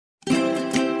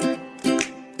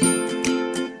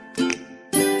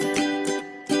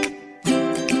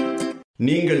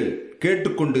நீங்கள்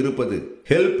கேட்டுக்கொண்டிருப்பது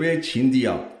HelpAge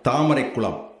India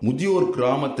Thamaraikulam முதியோர்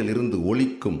கிராமத்தில் இருந்து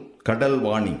ஒலிக்கும்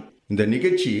கடல்வாணி. இந்த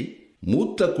நிகழ்ச்சி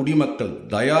மூத்த குடிமக்கள்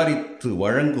தயாரித்து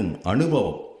வழங்கும்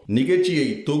அனுபவம். நிகழ்ச்சியை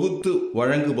தொகுத்து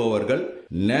வழங்குபவர்கள்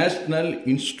national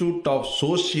institute of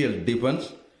social defence,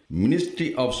 ministry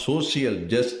of social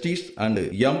justice and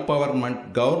empowerment,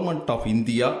 government of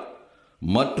India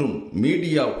மற்றும்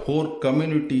மீடியா ஃபார்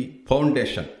கம்யூனிட்டி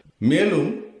ஃபவுண்டேஷன்.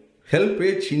 மேலும்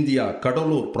ஹெல்பேஜ் இந்தியா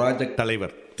கடலூர் ப்ராஜெக்ட்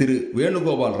தலைவர் திரு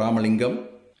வேணுகோபால் ராமலிங்கம்,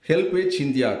 ஹெல்பேஜ்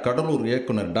இந்தியா கடலூர்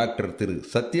இயக்குனர் டாக்டர் திரு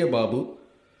சத்யபாபு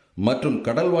மற்றும்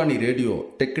கடல்வாணி ரேடியோ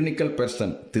டெக்னிக்கல்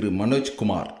பர்சன் திரு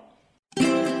மனோஜ்குமார்.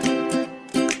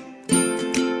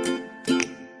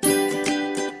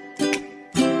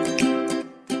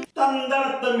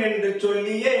 தந்தர்த்தம் என்று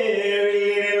சொல்லியே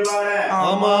வெள்ளினில் பாட,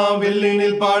 ஆமா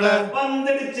வெள்ளினில் பாட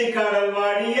வந்துடுச்சு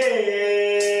கடல்வாணியே,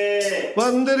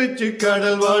 வந்துருச்சு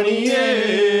கடல்வாணியே.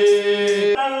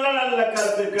 நல்ல நல்ல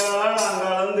கருத்துக்களா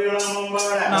நாங்களும் தினமும்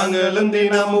பாட, நாங்களும்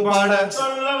தினமும் பாட,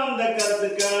 சொல்ல வந்த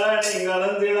கருத்துக்களா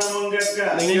நீங்களும் தினமும் கேட்க,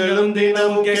 நீங்களும்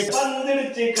தினமும் கேட்க.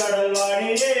 வந்துடுச்சு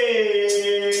கடல்வாணியே,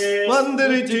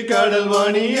 வந்துருச்சு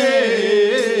கடல்வாணியே.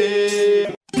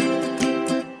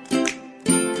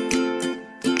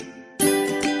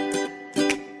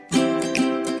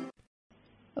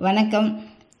 வணக்கம்,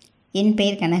 என்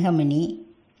பெயர் கனகமணி.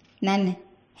 நான்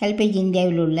ஹெல்பேஜ்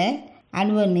இந்தியாவில் உள்ள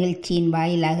அனுபவ நிகழ்ச்சியின்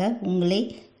வாயிலாக உங்களை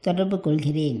தொடர்பு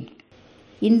கொள்கிறேன்.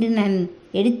 இன்று நான்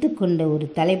எடுத்துக்கொண்ட ஒரு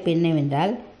தலைப்பு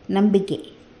என்னவென்றால் நம்பிக்கை.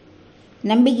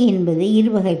 நம்பிக்கை என்பது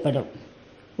இரு வகைப்படும்.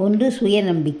 ஒன்று சுய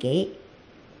நம்பிக்கை,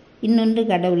 இன்னொன்று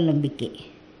கடவுள் நம்பிக்கை.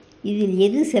 இதில்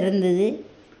எது சிறந்தது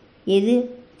எது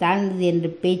தாழ்ந்தது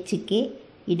என்ற பேச்சுக்கே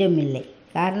இடமில்லை.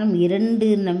 காரணம், இரண்டு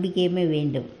நம்பிக்கையுமே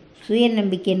வேண்டும். சுய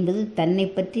நம்பிக்கை என்பது தன்னை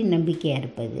பற்றி நம்பிக்கையாக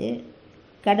இருப்பது.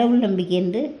 கடவுள் நம்பிக்கை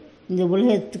என்று இந்த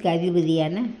உலகத்துக்கு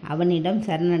அதிபதியான அவனிடம்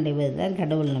சரணடைவது தான்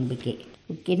கடவுள் நம்பிக்கை.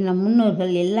 நம்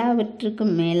முன்னோர்கள்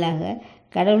எல்லாவற்றுக்கும் மேலாக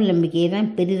கடவுள் நம்பிக்கையை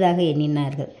தான் பெரிதாக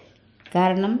எண்ணினார்கள்.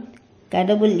 காரணம்,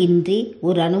 கடவுள் இன்றி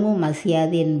ஒரு அணுவும்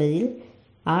அசையாது என்பதில்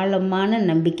ஆழமான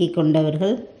நம்பிக்கை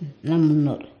கொண்டவர்கள் நம்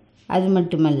முன்னோர். அது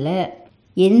மட்டுமல்ல,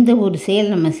 எந்த ஒரு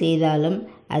செயல் நம்ம செய்தாலும்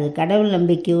அது கடவுள்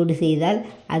நம்பிக்கையோடு செய்தால்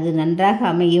அது நன்றாக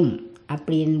அமையும்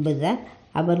அப்படி என்பதுதான்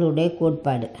அவர்களுடைய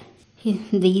கோட்பாடு.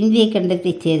 இந்த இந்திய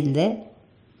கண்டத்தைச் சேர்ந்த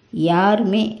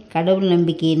யாருமே கடவுள்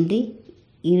நம்பிக்கையின்றி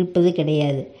இருப்பது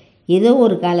கிடையாது. ஏதோ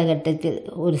ஒரு காலகட்டத்தில்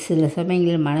ஒரு சில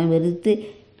சமயங்களில் மனம் வெறுத்து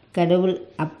கடவுள்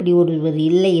அப்படி ஒருவர்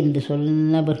இல்லை என்று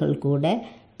சொன்னவர்கள் கூட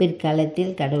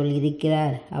பிற்காலத்தில் கடவுள்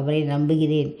இருக்கிறார், அவரை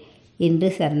நம்புகிறேன் என்று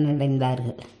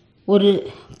சரணடைந்தார்கள். ஒரு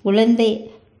குழந்தை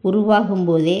உருவாகும்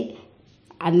போதே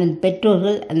அந்த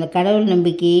பெற்றோர்கள் அந்த கடவுள்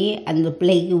நம்பிக்கையை அந்த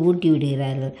பிள்ளைக்கு ஊட்டி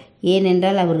விடுகிறார்கள்.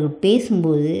 ஏனென்றால் அவர்கள்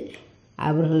பேசும்போது,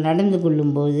 அவர்கள் நடந்து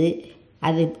கொள்ளும்போது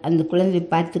அது அந்த குழந்தை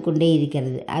பார்த்து கொண்டே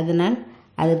இருக்கிறது. அதனால்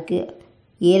அதற்கு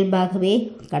இயல்பாகவே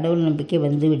கடவுள் நம்பிக்கை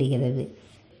வந்து விடுகிறது.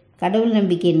 கடவுள்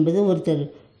நம்பிக்கை என்பது ஒருத்தர்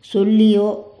சொல்லியோ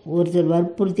ஒருத்தர்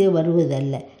வற்புறுத்தியோ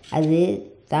வருவதல்ல, அது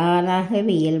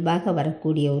தானாகவே இயல்பாக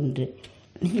வரக்கூடிய ஒன்று.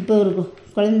 இப்போ ஒரு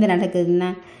குழந்தை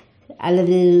நடக்குதுன்னா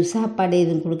அல்லது சாப்பாடு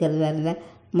எதுவும் கொடுக்கறதா இருந்தால்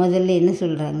முதல்ல என்ன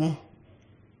சொல்கிறாங்க?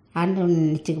 ஆண்டவனை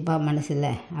நினச்சிக்கப்பா மனசில்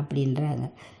அப்படின்றாங்க.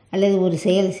 அல்லது ஒரு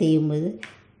செயல் செய்யும்போது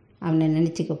அவனை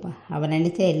நினச்சிக்கப்பா, அவன்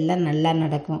நினச்சா எல்லாம் நல்லா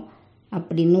நடக்கும்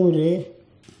அப்படின்னு ஒரு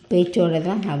பேச்சோடு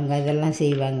தான் அவங்க அதெல்லாம்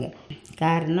செய்வாங்க.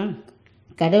 காரணம்,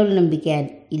 கடவுள் நம்பிக்கை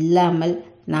இல்லாமல்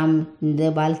நாம் இந்த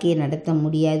வாழ்க்கையை நடத்த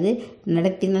முடியாது,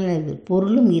 நடத்தினால் அது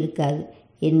பொருளும் இருக்காது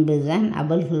என்பது தான்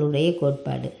அவர்களுடைய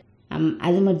கோட்பாடு.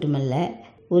 அது மட்டுமல்ல,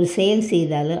 ஒரு செயல்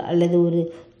செய்தாலோ அல்லது ஒரு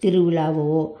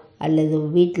திருவிழாவோ அல்லது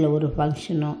வீட்டில் ஒரு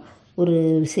ஃபங்க்ஷனோ ஒரு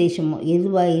விசேஷமோ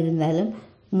எதுவாக இருந்தாலும்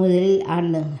முதலில்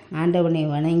ஆண்டவனை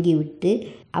வணங்கி விட்டு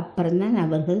அப்புறம்தான்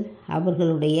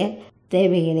அவர்களுடைய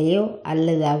தேவைகளையோ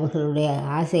அல்லது அவர்களுடைய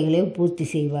ஆசைகளையோ பூர்த்தி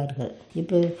செய்வார்கள்.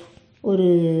 இப்போ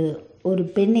ஒரு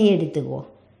பெண்ணை எடுத்துக்குவோம்.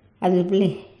 அந்த பிள்ளை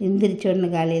எந்திரிச்சோன்னு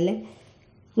காலையில்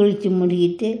குளித்து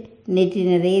முடிக்கிட்டு நெற்றி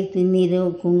நிறைய திருநீரோ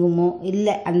குங்குமோ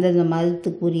இல்லை அந்தந்த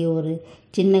மதத்துக்குரிய ஒரு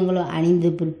சின்னங்களோ அணிந்த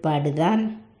பிற்பாடு தான்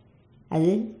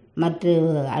அது மற்ற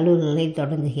அலுவல்களை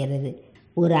தொடங்குகிறது.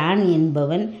 ஒரு ஆண்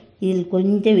என்பவன் இதில்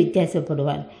கொஞ்சம்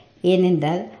வித்தியாசப்படுவான்.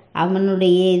 ஏனென்றால்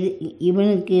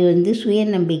இவனுக்கு சுய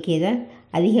நம்பிக்கை தான்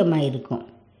அதிகமாக இருக்கும்.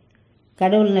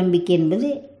 கடவுள் நம்பிக்கை என்பது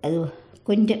அது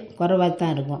கொஞ்சம் குறைவாக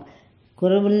தான் இருக்கும்.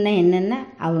 குறைவுன்னா என்னென்னா,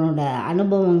 அவனோட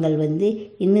அனுபவங்கள்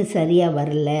இன்னும் சரியாக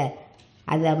வரல,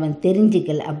 அதை அவன்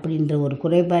தெரிஞ்சுக்கல அப்படின்ற ஒரு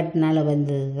குறைபாட்டினால்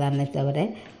வந்தது தானே தவிர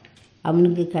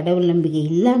அவனுக்கு கடவுள் நம்பிக்கை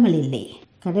இல்லாமல் இல்லை.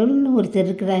 கடவுள்னு ஒருத்தர்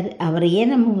இருக்கிறார், அவரை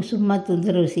ஏன் நம்ம சும்மா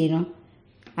தொந்தரவு செய்யணும்?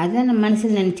 அதான் நம்ம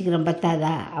மனசில் நினச்சிக்கிறோம்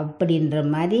பத்தாதா அப்படின்ற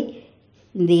மாதிரி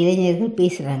இந்த இளைஞர்கள்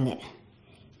பேசுகிறாங்க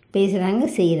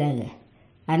செய்கிறாங்க.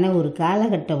 ஆனால் ஒரு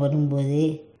காலகட்டம் வரும்போது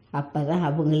அப்போ தான்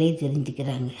அவங்களே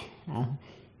தெரிஞ்சுக்கிறாங்க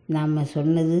நாம்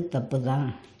சொன்னது தப்பு தான்,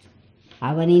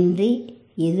 அவனின்றி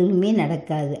எதுவுமே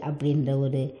நடக்காது அப்படின்ற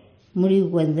ஒரு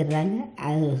முடிவுக்கு வந்துடுறாங்க.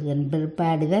 அதன்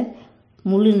பிற்பாடு தான்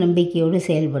முழு நம்பிக்கையோடு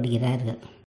செயல்படுகிறார்கள்.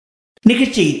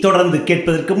 நிகழ்ச்சியை தொடர்ந்து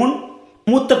கேட்பதற்கு முன்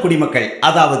மூத்த குடிமக்கள்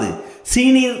அதாவது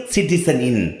சீனியர்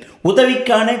சிட்டிசனின்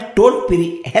உதவிக்கான டோல் ஃப்ரீ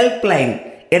ஹெல்ப்லைன்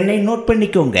எண்ணை நோட்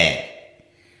பண்ணிக்கோங்க.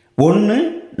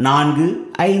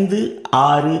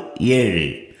 145667.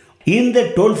 இந்த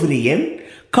டோல் ஃப்ரீ எண்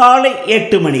காலை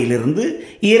 8 மணியிலிருந்து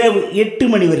இரவு 8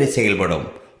 மணி வரை செயல்படும்.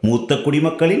 மூத்த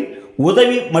குடிமக்களின்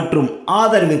உதவி மற்றும்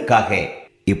ஆதரவிற்காக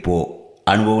இப்போ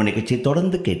அனுபவ நிகழ்ச்சி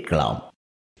தொடர்ந்து கேட்கலாம்.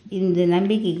 இந்த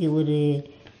நம்பிக்கைக்கு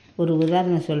ஒரு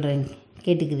உதாரணம் சொல்கிறேன்,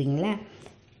 கேட்டுக்கிறீங்களா?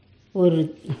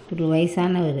 ஒரு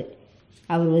வயசானவர்,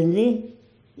 அவர்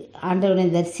ஆண்டவனை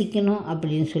தரிசிக்கணும்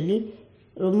அப்படின்னு சொல்லி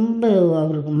ரொம்ப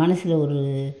அவருக்கு மனசில் ஒரு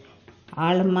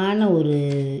ஆழமான ஒரு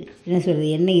என்ன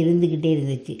சொல்கிறது எண்ணம் இருந்துக்கிட்டே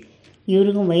இருந்துச்சு.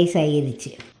 இவருக்கும்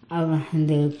வயசாகிருச்சு.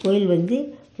 அந்த கோயில்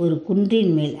ஒரு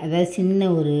குன்றின் மேல், அதாவது சின்ன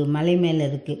ஒரு மலை மேலே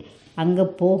இருக்குது. அங்கே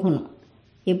போகணும்.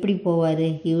 எப்படி போவார்?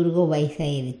 இவருக்கும்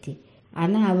வயசாகிருச்சு.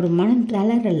 ஆனால் அவர் மனம்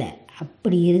தளரலை.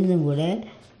 அப்படி இருந்தும் கூட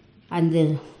அந்த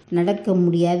நடக்க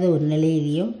முடியாத ஒரு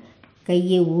நிலையிலையும்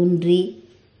கையை ஊன்றி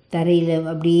தரையில்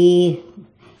அப்படியே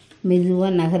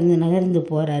மெதுவாக நகர்ந்து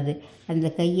போகிறாரு. அந்த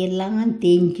கையெல்லாம்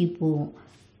தேஞ்சி போகும்.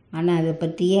 ஆனால் அதை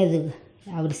பற்றியே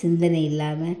அவர் சிந்தனை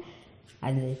இல்லாமல்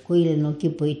அந்த கோயிலை நோக்கி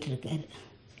போயிட்டுருக்காரு.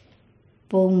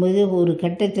 போகும்போது ஒரு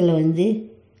கட்டத்தில்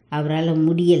அவரால்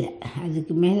முடியலை.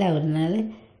 அதுக்கு மேலே அவரால்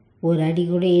ஒரு அடி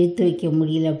கூட எடுத்து வைக்க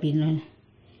முடியல. அப்படின்னு,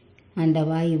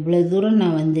 ஆண்டவா, இவ்வளோ தூரம்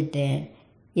நான் வந்துட்டேன்,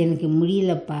 எனக்கு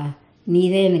முடியலப்பா, நீ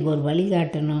தான் எனக்கு ஒரு வழி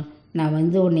காட்டணும், நான்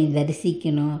உன்னை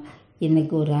தரிசிக்கணும்,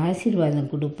 எனக்கு ஒரு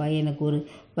ஆசீர்வாதம் கொடுப்பா, எனக்கு ஒரு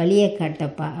வழியை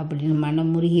காட்டப்பா அப்படின்னு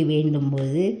மனமுருகி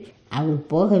வேண்டும்போது அவர்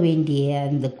போக வேண்டிய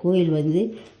அந்த கோயில்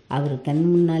அவர் கண்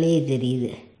முன்னாலே தெரியுது.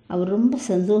 அவர் ரொம்ப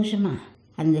சந்தோஷமாக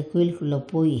அந்த கோயிலுக்குள்ளே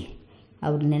போய்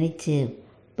அவர்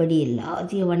நினச்சபடி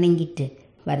எல்லாத்தையும் வணங்கிட்டு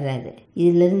வர்றாரு.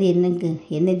 இதிலேருந்து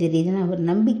என்ன தெரியுதுன்னா, அவர்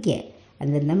நம்பிக்கை,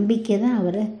 அந்த நம்பிக்கை தான்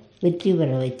அவரை வெற்றி பெற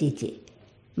வச்சிச்சு.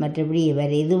 மற்றபடி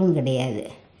வேறு எதுவும் கிடையாது.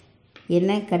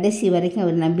 ஏன்னா கடைசி வரைக்கும்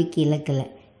அவர் நம்பிக்கை இழக்கலை.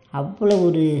 அவ்வளோ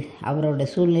அவரோட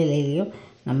சூழ்நிலையிலையும்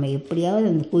நம்ம எப்படியாவது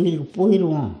அந்த கோயிலுக்கு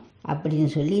போயிடுவோம் அப்படின்னு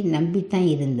சொல்லி நம்பித்தான்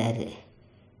இருந்தார்.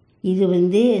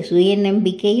 இது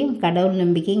சுயநம்பிக்கையும் கடவுள்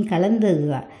நம்பிக்கையும் கலந்தது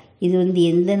தான். இது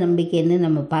எந்த நம்பிக்கைன்னு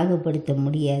நம்ம பாகுபடுத்த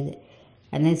முடியாது.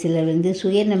 ஆனால் சிலர்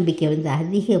சுயநம்பிக்கை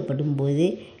அதிகப்படும் போது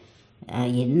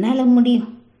என்னால் முடியும்,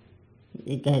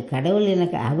 கடவுள்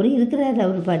எனக்கு அவர் இருக்கிறாரு,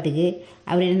 அவர் பாட்டுக்கு,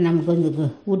 அவர் என்ன நமக்கு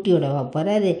ஊட்டி விடவா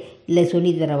போகிறாரு, இல்லை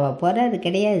சொல்லித்தரவா போகிறாரு?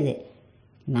 கிடையாது,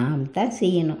 நாம் தான்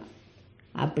செய்யணும்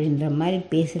அப்படின்ற மாதிரி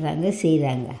பேசுகிறாங்க,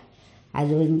 செய்கிறாங்க.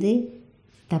 அது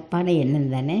தப்பான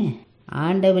எண்ணம் தானே.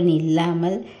 ஆண்டவன்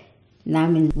இல்லாமல்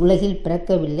நாம் இந்த உலகில்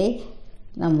பிறக்கவில்லை,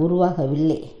 நாம்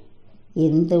உருவாகவில்லை.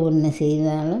 எந்த ஒன்று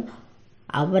செய்தாலும்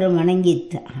அவரை வணங்கி,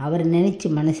 அவரை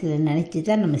மனசில் நினச்சி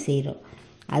தான் நம்ம செய்கிறோம்.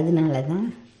 அதனால தான்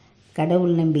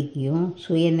கடவுள் நம்பிக்கையும்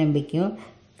சுய நம்பிக்கையும்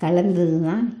கலந்தது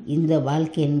தான் இந்த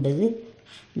வாழ்க்கை என்பது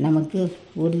நமக்கு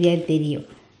உறுதியாக தெரியும்.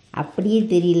 அப்படியே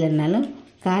தெரியலனாலும்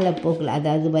காலப்போக்கில்,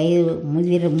 அதாவது வயது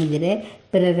முதிர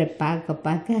பிறரை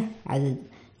பார்க்க அது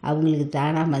அவங்களுக்கு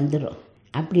தானாக வந்துடும்.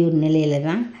 அப்படி ஒரு நிலையில்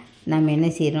தான் நாம் என்ன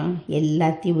செய்கிறோம்,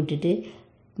 எல்லாத்தையும் விட்டுட்டு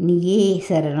நீயே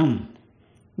சரணம்,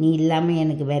 நீ இல்லாமல்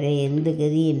எனக்கு வேறு எந்த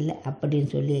கதியும் இல்லை அப்படின்னு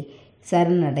சொல்லி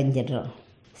சரணடைஞ்சிடுறோம்.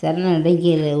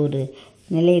 சரணடைகிற ஒரு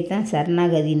நிலையை தான்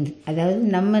சரணாகதின்னு. அதாவது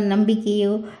நம்ம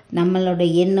நம்பிக்கையோ நம்மளோட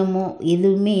எண்ணமோ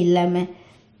எதுவுமே இல்லாமல்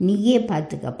நீயே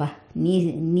பார்த்துக்கப்பா, நீ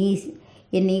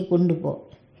என்னையே கொண்டு போ,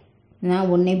 நான்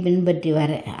உன்னை பின்பற்றி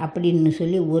வரேன் அப்படின்னு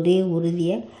சொல்லி ஒரே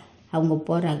உறுதியாக அவங்க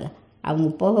போகிறாங்க. அவங்க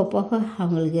போக போக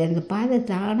அவங்களுக்கு அந்த பாதை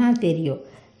தானாக தெரியும்.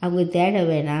 அவங்க தேட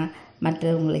வேணாம்,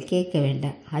 மற்றவங்களை கேட்க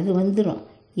வேண்டாம், அது வந்துடும்,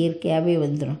 இயற்கையாகவே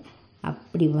வந்துடும்.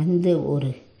 அப்படி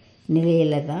ஒரு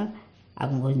நிலையில் தான்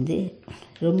அவங்க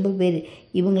ரொம்ப பேர்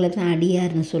இவங்கள தான்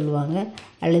அடியார்னு சொல்லுவாங்க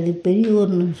அல்லது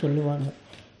பெரியோர்னு சொல்லுவாங்க.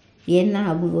 ஏன்னா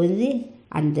அவங்க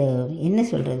அந்த என்ன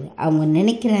சொல்கிறது, அவங்க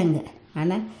நினைக்கிறாங்க,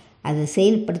 ஆனால் அதை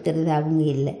செயல்படுத்துறது அவங்க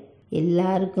இல்லை.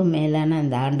 எல்லாருக்கும் மேலான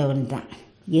அந்த ஆண்டவன் தான்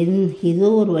ஏதோ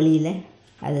ஒரு வழியில்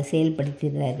அதை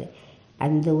செயல்படுத்திடுறாரு.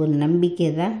 அந்த ஒரு நம்பிக்கை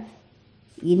தான்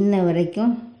இன்ன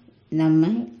வரைக்கும் நம்ம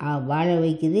வாழ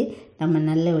வைக்குது, நம்ம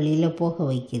நல்ல வழியில் போக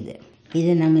வைக்குது.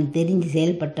 இதை நம்ம தெரிஞ்சு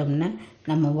செயல்பட்டோம்னா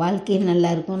நம்ம வாழ்க்கையும்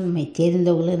நல்லாயிருக்கும், நம்ம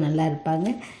சேர்ந்தவங்களும் நல்லா இருப்பாங்க,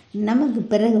 நமக்கு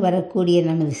பிறகு வரக்கூடிய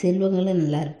நமது செல்வங்களும்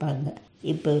நல்லா இருப்பாங்க.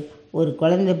 இப்போ ஒரு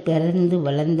குழந்தை பிறந்து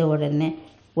வளர்ந்த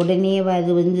உடனே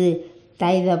அது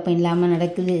தாய் தாப்பம் இல்லாமல்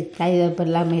நடக்குது, தாய்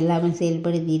தாப்பம் இல்லாமல்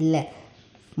செயல்படுது இல்லை.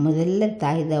 முதல்ல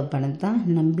தாய் தகப்பனை தான்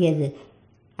நம்பி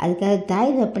அதுக்காக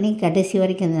தாய் தகப்பனையும் கடைசி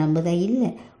வரைக்கும் அது நம்புதா இல்லை,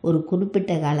 ஒரு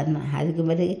குறிப்பிட்ட காலம்தான். அதுக்கு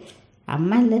பிறகு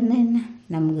அம்மா இல்லைன்னா என்ன,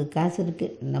 நமக்கு காசு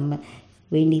இருக்குது, நம்ம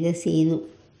வேண்டியதை செய்தும்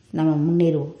நம்ம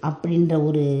முன்னேறுவோம் அப்படின்ற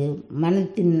ஒரு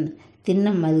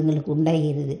திண்ணம் அதுங்களுக்கு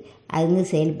உண்டாகிறது. அதுங்க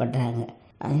செயல்படுறாங்க.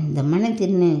 இந்த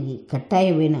திண்ணம்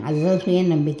கட்டாயம் வேணும். அதுதான் சுய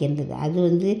நம்பிக்கைன்றது. அது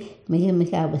மிக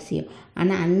மிக அவசியம்.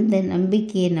 ஆனால் அந்த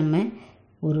நம்பிக்கையை நம்ம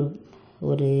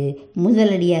ஒரு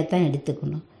முதலடியாக தான்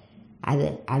எடுத்துக்கணும்.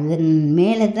 அதன்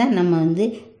மேலே தான் நம்ம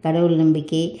கடவுள்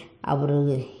நம்பிக்கை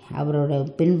அவரோட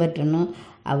பின்பற்றணும்.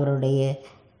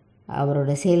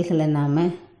 அவரோட செயல்களை நாம்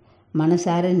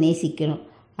மனசார நேசிக்கணும்.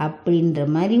 அப்படின்ற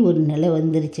மாதிரி ஒரு நிலை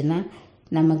வந்துருச்சுன்னா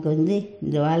நமக்கு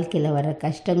இந்த வாழ்க்கையில் வர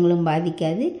கஷ்டங்களும்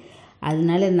பாதிக்காது.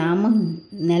 அதனால் நாம்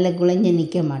நிலை குலைஞ்சு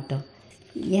நிற்க மாட்டோம்.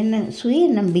 ஏன்னா சுய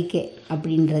நம்பிக்கை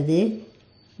அப்படின்றது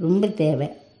ரொம்ப தேவை.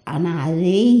 ஆனால்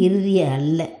அதுவே இறுதியே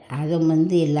அல்ல.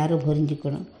 அதை எல்லாரும்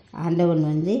புரிஞ்சுக்கணும். ஆண்டவன்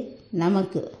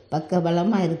நமக்கு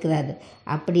பக்கபலமாக இருக்கிறாரு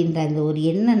அப்படின்ற அந்த ஒரு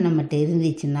எண்ணம் நம்மகிட்ட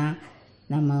இருந்துச்சுன்னா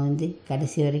நம்ம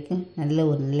கடைசி வரைக்கும் நல்ல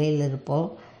ஒரு நிலையில் இருப்போம்.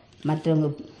 மற்றவங்க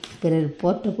பிறர்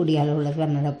போற்றக்கூடிய அளவில்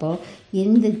தான் நடப்போம்.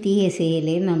 எந்த தீய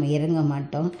செயலையும் நம்ம இறங்க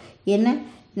மாட்டோம். ஏன்னா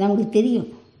நமக்கு தெரியும்,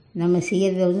 நம்ம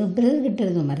செய்கிறத பிறர்கிட்ட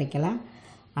இருந்து மறைக்கலாம்.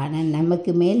 ஆனால்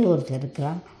நமக்கு மேலே ஒருத்தர்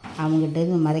இருக்கிறான், அவங்ககிட்ட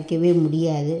இருந்து மறைக்கவே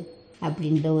முடியாது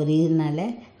அப்படின்ற ஒரு இதனால்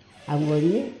அவங்க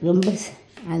ரொம்ப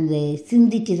அந்த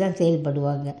சிந்தித்து தான்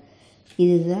செயல்படுவாங்க.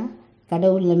 இதுதான்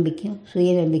கடவுள் நம்பிக்கையும் சுய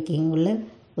நம்பிக்கையும் உள்ள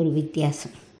ஒரு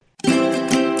வித்தியாசம்.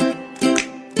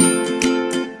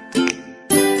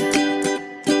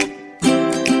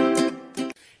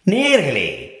 நேயர்களே,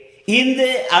 இந்த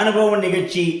அனுபவ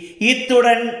நிகழ்ச்சி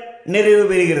இத்துடன் நிறைவு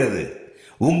பெறுகிறது.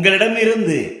 உங்களிடம்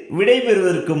இருந்து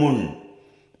விடைபெறுவதற்கு முன்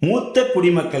மூத்த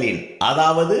குடிமக்களின்,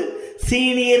 அதாவது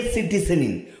சீனியர்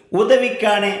சிட்டிசனின்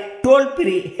உதவிக்கான டோல்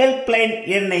ஃப்ரீ ஹெல்ப்லைன்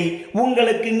எண்ணை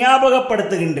உங்களுக்கு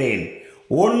ஞாபகப்படுத்துகின்றேன்.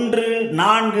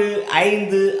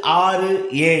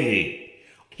 145667.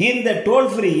 இந்த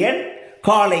டோல் ஃப்ரீ எண்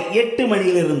காலை 8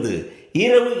 மணியிலிருந்து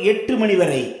இரவு 8 மணி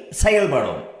வரை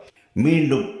செயல்படும்.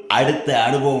 மீண்டும் அடுத்த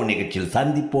அனுபவ நிகழ்ச்சியில்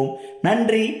சந்திப்போம்.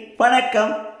 நன்றி,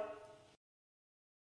 வணக்கம்.